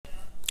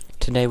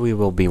Today we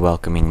will be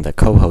welcoming the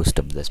co-host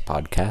of this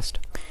podcast,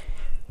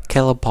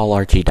 Caleb Paul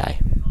Archie Die.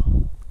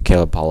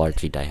 Caleb Paul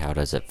Archie Die, how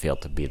does it feel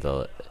to be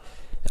the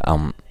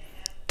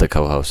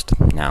co-host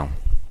now?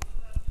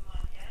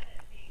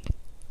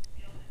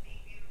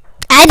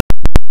 I know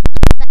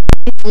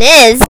what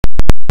it is.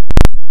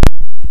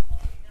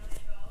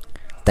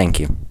 Thank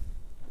you.